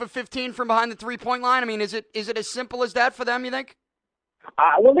 2 for 15 from behind the three-point line? I mean, is it as simple as that for them, you think?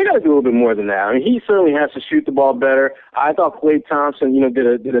 Well, they got to do a little bit more than that. I mean, he certainly has to shoot the ball better. I thought Klay Thompson,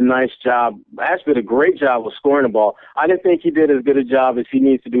 did a nice job. Actually, did a great job of scoring the ball. I didn't think he did as good a job as he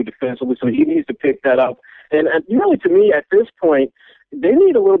needs to do defensively, so he needs to pick that up. And really, to me, at this point, they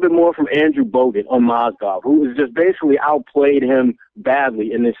need a little bit more from Andrew Bogut on Mozgov, who has just basically outplayed him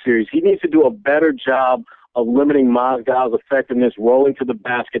badly in this series. He needs to do a better job of limiting Mozgov's effectiveness, rolling to the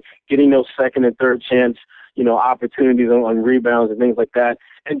basket, getting those second and third chance opportunities on rebounds and things like that.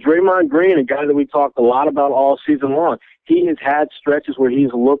 And Draymond Green, a guy that we talked a lot about all season long, he has had stretches where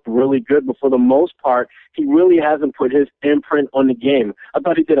he's looked really good, but for the most part, he really hasn't put his imprint on the game. I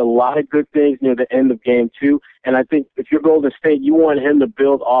thought he did a lot of good things near the end of Game 2, and I think if you're Golden State, you want him to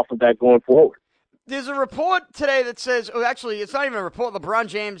build off of that going forward. There's a report today that says, actually, it's not even a report. LeBron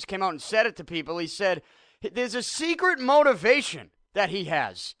James came out and said it to people. He said, there's a secret motivation that he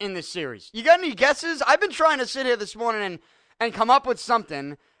has in this series. You got any guesses? I've been trying to sit here this morning and come up with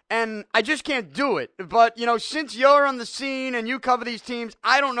something, and I just can't do it. But, since you're on the scene and you cover these teams,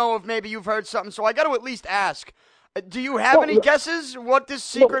 I don't know if maybe you've heard something, so I got to at least ask. Do you have any guesses what this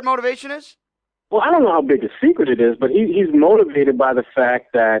secret motivation is? Well, I don't know how big a secret it is, but he's motivated by the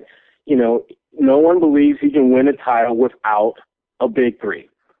fact that, no one believes he can win a title without a big three.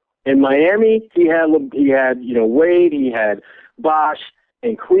 In Miami, he had Wade, he had Bosh.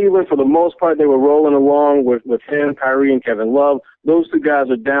 In Cleveland, for the most part, they were rolling along with him, Kyrie, and Kevin Love. Those two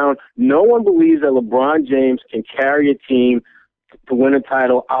guys are down. No one believes that LeBron James can carry a team to win a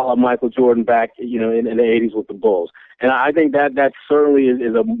title a la Michael Jordan back, in the 80s with the Bulls. And I think that certainly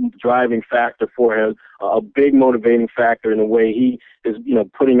is a driving factor for him, a big motivating factor in the way he is,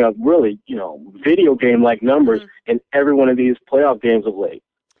 putting up really, video game-like numbers in every one of these playoff games of late.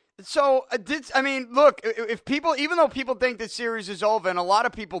 So, look, if people, even though people think this series is over, and a lot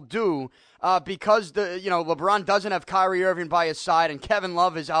of people do, because LeBron doesn't have Kyrie Irving by his side, and Kevin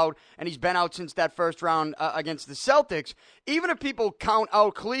Love is out, and he's been out since that first round against the Celtics. Even if people count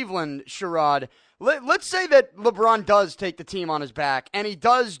out Cleveland, Sherrod, let's say that LeBron does take the team on his back, and he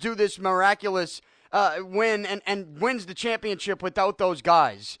does do this miraculous win and wins the championship without those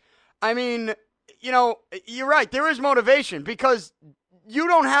guys. I mean, you're right. There is motivation because you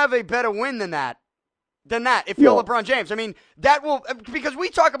don't have a better win than that if you're LeBron James. I mean, that will, because we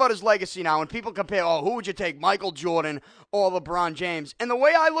talk about his legacy now and people compare, who would you take, Michael Jordan or LeBron James? And the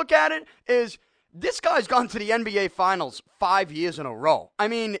way I look at it is This guy's gone to the NBA Finals 5 years in a row. I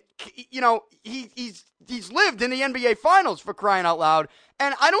mean, he's lived in the NBA Finals, for crying out loud.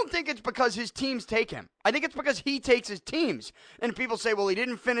 And I don't think it's because his teams take him. I think it's because he takes his teams. And people say, well, he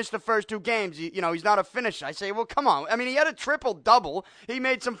didn't finish the first 2 games. He's not a finisher. I say, well, come on. I mean, he had a triple-double. He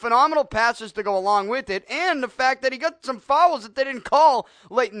made some phenomenal passes to go along with it. And the fact that he got some fouls that they didn't call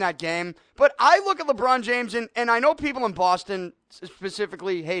late in that game. But I look at LeBron James, and I know people in Boston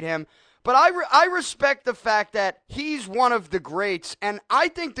specifically hate him. But I respect the fact that he's one of the greats, and I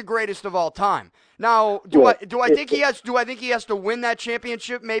think the greatest of all time. Now, do I think he has to win that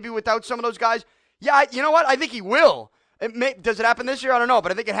championship maybe without some of those guys? Yeah, you know what? I think he will. Does it happen this year? I don't know,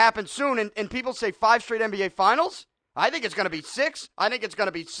 but I think it happens soon. And people say 5 straight NBA Finals. I think it's going to be 6. I think it's going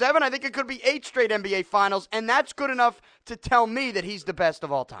to be 7. I think it could be 8 straight NBA Finals, and that's good enough to tell me that he's the best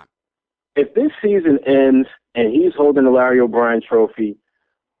of all time. If this season ends and he's holding the Larry O'Brien trophy,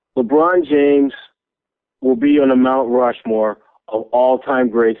 LeBron James will be on the Mount Rushmore of all-time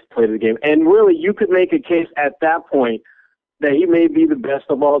greats to play the game. And really, you could make a case at that point that he may be the best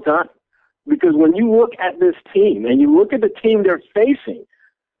of all time. Because when you look at this team and you look at the team they're facing,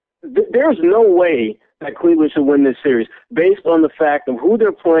 there's no way that Cleveland should win this series based on the fact of who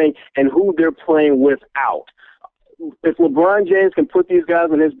they're playing and who they're playing without. If LeBron James can put these guys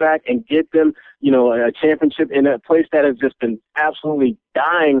on his back and get them, a championship in a place that has just been absolutely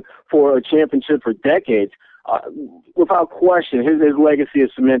dying for a championship for decades, without question, his legacy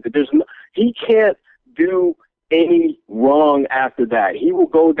is cemented. He can't do any wrong after that. He will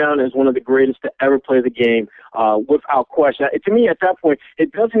go down as one of the greatest to ever play the game, without question. To me, at that point,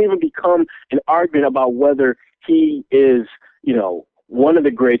 it doesn't even become an argument about whether he is, one of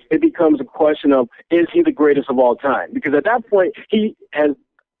the greats. It becomes a question of, is he the greatest of all time? Because at that point, he has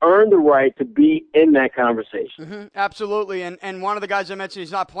earned the right to be in that conversation. Mm-hmm, absolutely. And one of the guys I mentioned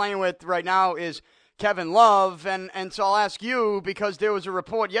he's not playing with right now is Kevin Love. And so I'll ask you, because there was a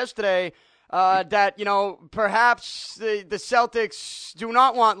report yesterday that, perhaps the Celtics do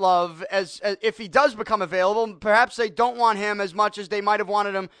not want Love as if he does become available. Perhaps they don't want him as much as they might have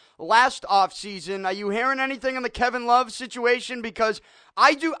wanted him last offseason. Are you hearing anything on the Kevin Love situation? Because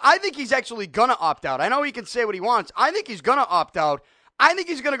I think he's actually going to opt out. I know he can say what he wants. I think he's going to opt out. I think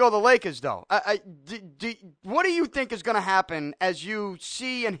he's going to go to the Lakers, though. What do you think is going to happen as you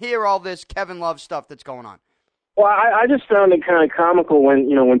see and hear all this Kevin Love stuff that's going on? Well, I just found it kind of comical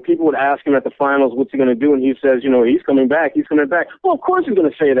when people would ask him at the finals, what's he going to do? And he says, he's coming back. He's coming back. Well, of course he's going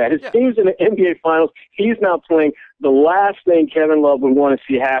to say that. His team's in the NBA finals. He's not playing. The last thing Kevin Love would want to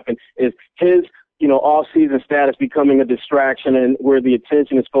see happen is his, off-season status becoming a distraction and where the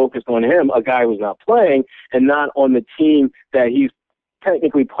attention is focused on him, a guy who's not playing, and not on the team that he's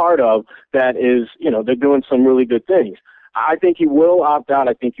technically part of that is, they're doing some really good things. I think he will opt out.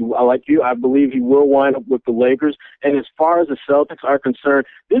 I believe he will wind up with the Lakers. And as far as the Celtics are concerned,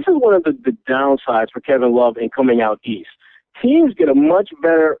 this is one of the downsides for Kevin Love in coming out east. Teams get a much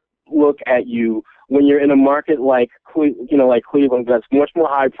better look at you when you're in a market like Cleveland that's much more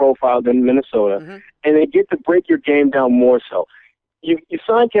high profile than Minnesota, mm-hmm. and they get to break your game down more so. You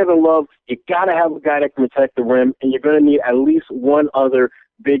sign Kevin Love, you got to have a guy that can protect the rim, and you're going to need at least one other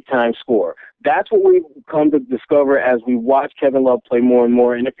big-time scorer. That's what we've come to discover as we watch Kevin Love play more and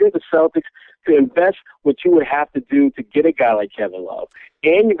more. And if you're the Celtics, to invest what you would have to do to get a guy like Kevin Love,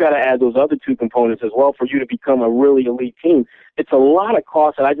 and you've got to add those other 2 components as well for you to become a really elite team, it's a lot of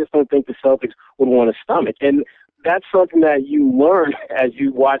cost that I just don't think the Celtics would want to stomach. And that's something that you learn as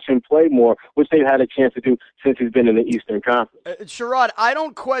you watch him play more, which they've had a chance to do since he's been in the Eastern Conference. Sherrod, I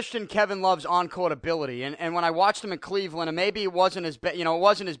don't question Kevin Love's on-court ability, and when I watched him in Cleveland, and maybe it wasn't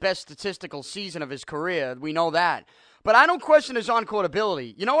his best statistical season of his career. We know that, but I don't question his on-court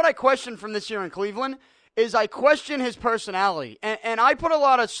ability. You know what I question from this year in Cleveland is I question his personality, and I put a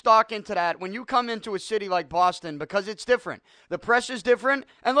lot of stock into that when you come into a city like Boston because it's different. The pressure's different,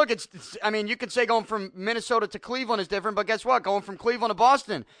 and look, you could say going from Minnesota to Cleveland is different, but guess what? Going from Cleveland to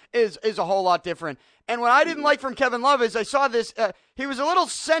Boston is a whole lot different. And what I didn't like from Kevin Love is I saw this, he was a little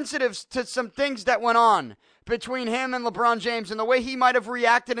sensitive to some things that went on between him and LeBron James and the way he might have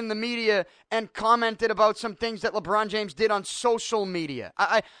reacted in the media and commented about some things that LeBron James did on social media.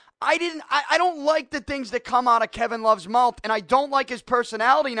 I don't like the things that come out of Kevin Love's mouth, and I don't like his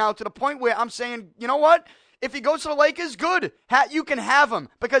personality now to the point where I'm saying, you know what? If he goes to the Lakers, good. You can have him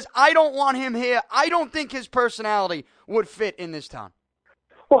because I don't want him here. I don't think his personality would fit in this town.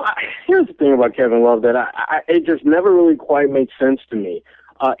 Well, here's the thing about Kevin Love that it just never really quite made sense to me.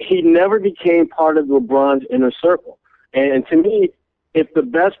 He never became part of LeBron's inner circle. And to me, if the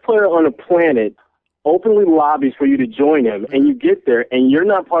best player on the planet openly lobbies for you to join him and you get there and you're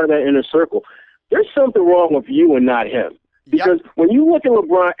not part of that inner circle, there's something wrong with you and not him. Because when you look at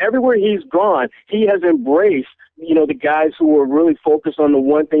LeBron, everywhere he's gone, he has embraced, the guys who are really focused on the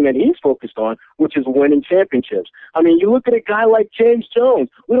one thing that he's focused on, which is winning championships. I mean, you look at a guy like James Jones.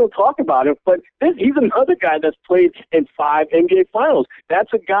 We don't talk about him, but he's another guy that's played in 5 NBA Finals.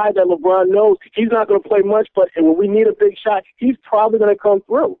 That's a guy that LeBron knows he's not going to play much, but when we need a big shot, he's probably going to come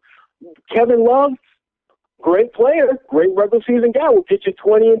through. Kevin Love, great player, great regular season guy, will get you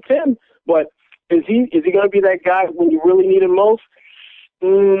 20 and 10, but is he going to be that guy when you really need him most?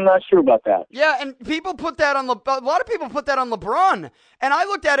 Not sure about that. Yeah, and people put that on a lot of people put that on LeBron, and I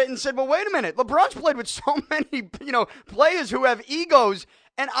looked at it and said, "Well, wait a minute. LeBron's played with so many, players who have egos,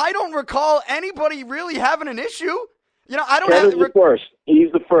 and I don't recall anybody really having an issue. I don't Kevin's the first.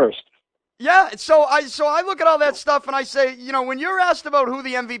 He's the first. Yeah, so I look at all that stuff and I say, when you're asked about who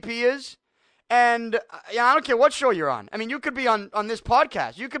the MVP is, and I don't care what show you're on. I mean, you could be on this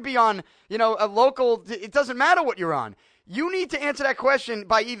podcast. You could be on, a local. It doesn't matter what you're on. You need to answer that question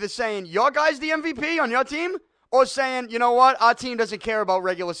by either saying your guy's the MVP on your team or saying, you know what, our team doesn't care about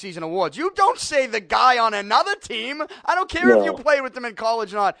regular season awards. You don't say the guy on another team. I don't care if you played with them in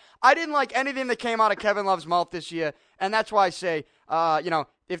college or not. I didn't like anything that came out of Kevin Love's mouth this year, and that's why I say,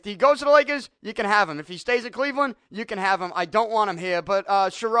 if he goes to the Lakers, you can have him. If he stays in Cleveland, you can have him. I don't want him here. But,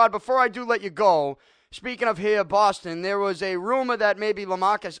 Sherrod, before I do let you go, speaking of here, Boston, there was a rumor that maybe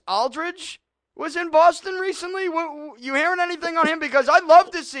LaMarcus Aldridge was in Boston recently. You hearing anything on him? Because I'd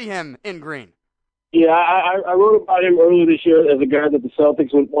love to see him in green. Yeah, I wrote about him earlier this year as a guy that the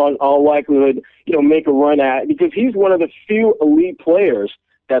Celtics would, on all likelihood, make a run at, because he's one of the few elite players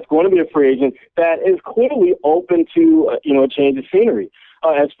that's going to be a free agent that is clearly open to, a change of scenery.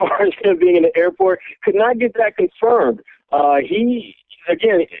 As far as him being in the airport, could not get that confirmed. He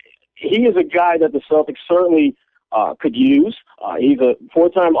is a guy that the Celtics certainly could use. He's a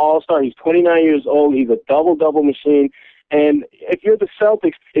 4-time All-Star. He's 29 years old. He's a double-double machine. And if you're the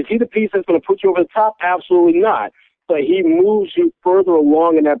Celtics, is he the piece that's going to put you over the top? Absolutely not. But he moves you further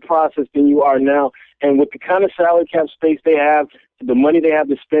along in that process than you are now. And with the kind of salary cap space they have, the money they have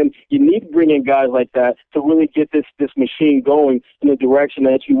to spend, you need to bring in guys like that to really get this machine going in the direction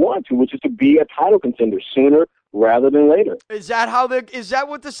that you want to, which is to be a title contender sooner rather than later. Is that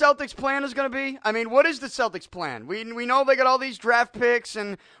what the Celtics plan is going to be? I mean, what is the Celtics plan? We know they got all these draft picks,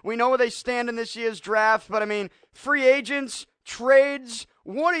 and we know where they stand in this year's draft. But I mean, free agents, trades.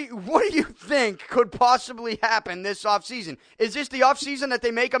 What do you think could possibly happen this offseason? Is this the offseason that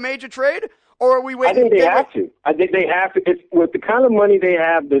they make a major trade? Or are we waiting? I think they have to. I think they have to. With the kind of money they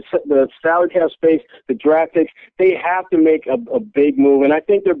have, the salary cap space, the draft picks, they have to make a big move. And I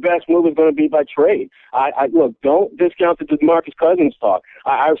think their best move is going to be by trade. Look, don't discount the DeMarcus Cousins talk.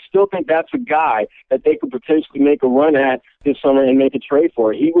 I still think that's a guy that they could potentially make a run at this summer and make a trade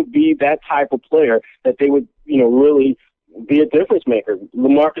for. He would be that type of player that they would, really be a difference maker.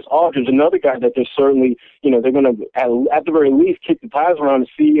 LaMarcus Aldridge, another guy that they're certainly, they're going to, at the very least, kick the tires around to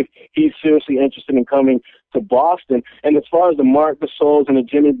see if he's seriously interested in coming to Boston. And as far as the Marc Gasols and the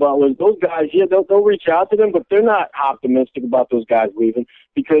Jimmy Butlers, those guys, they'll reach out to them, but they're not optimistic about those guys leaving,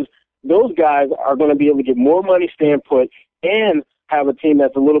 because those guys are going to be able to get more money staying put and have a team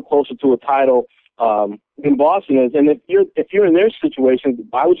that's a little closer to a title than Boston is. And if you're in their situation,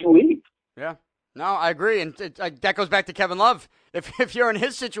 why would you leave? Yeah. No, I agree, and that goes back to Kevin Love. If you're in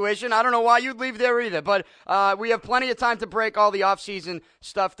his situation, I don't know why you'd leave there either. But we have plenty of time to break all the offseason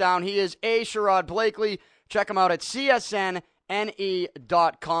stuff down. He is Sherrod Blakely. Check him out at csnne.com.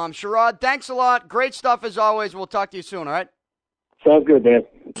 Sherrod, thanks a lot. Great stuff as always. We'll talk to you soon, all right? Sounds good, man.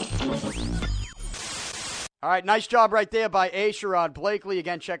 All right, nice job right there by Sherrod Blakely.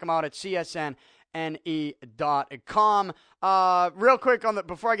 Again, check him out at csnne.com. Real quick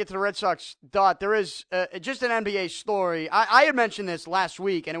before I get to the Red Sox there is just an NBA story. I had mentioned this last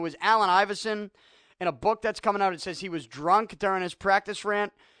week, and it was Allen Iverson in a book that's coming out. It says he was drunk during his practice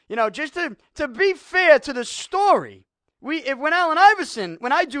rant. Just to be fair to the story, when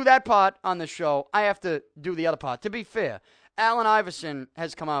I do that part on the show, I have to do the other part. To be fair, Allen Iverson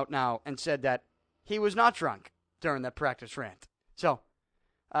has come out now and said that he was not drunk during that practice rant. So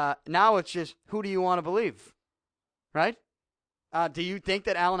now it's just, who do you want to believe, right? Do you think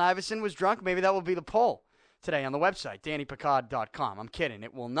that Allen Iverson was drunk? Maybe that will be the poll today on the website, DannyPicard.com. I'm kidding.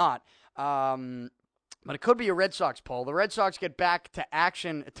 It will not. But it could be a Red Sox poll. The Red Sox get back to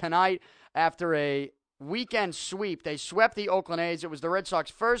action tonight after a weekend sweep. They swept the Oakland A's. It was the Red Sox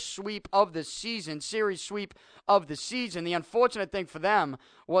first sweep of the season, series sweep of the season. The unfortunate thing for them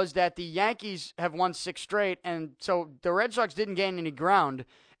was that the Yankees have won 6 straight, and so the Red Sox didn't gain any ground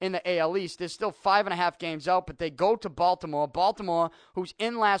in the AL East. They're still 5.5 games out, but they go to Baltimore. Baltimore, who's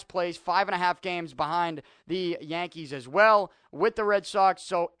in last place, 5.5 games behind the Yankees as well with the Red Sox.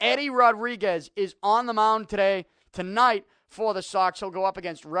 So Eddie Rodriguez is on the mound tonight for the Sox. He'll go up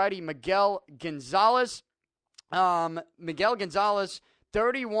against righty Miguel Gonzalez. Miguel Gonzalez,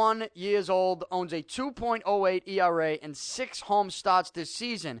 31 years old, owns a 2.08 ERA and 6 home starts this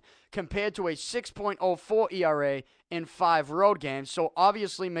season compared to a 6.04 ERA in 5 road games. So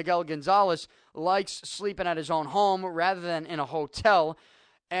obviously Miguel Gonzalez likes sleeping at his own home rather than in a hotel.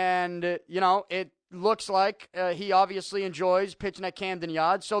 And, it looks like he obviously enjoys pitching at Camden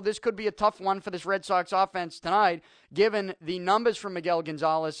Yards. So this could be a tough one for this Red Sox offense tonight, given the numbers from Miguel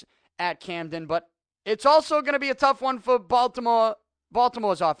Gonzalez at Camden. But it's also going to be a tough one for Baltimore's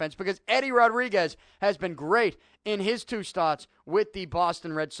offense, because Eddie Rodriguez has been great in his 2 starts with the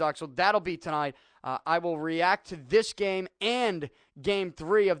Boston Red Sox. So that'll be tonight. I will react to this game and Game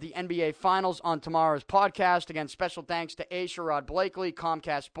 3 of the NBA Finals on tomorrow's podcast. Again, special thanks to Sherrod Blakely,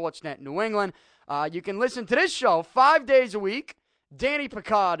 Comcast SportsNet New England. You can listen to this show 5 days a week,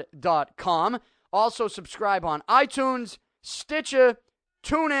 DannyPicard.com. Also subscribe on iTunes, Stitcher,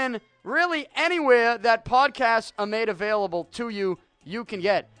 TuneIn, really anywhere that podcasts are made available to you. You can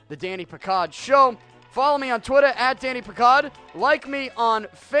get The Danny Picard Show. Follow me on Twitter at Danny Picard. Like me on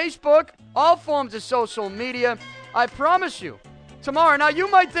Facebook, all forms of social media. I promise you, tomorrow. Now,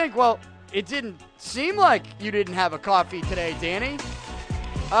 you might think, well, it didn't seem like you didn't have a coffee today, Danny.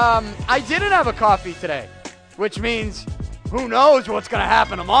 I didn't have a coffee today, which means who knows what's going to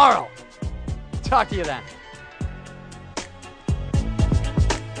happen tomorrow. Talk to you then.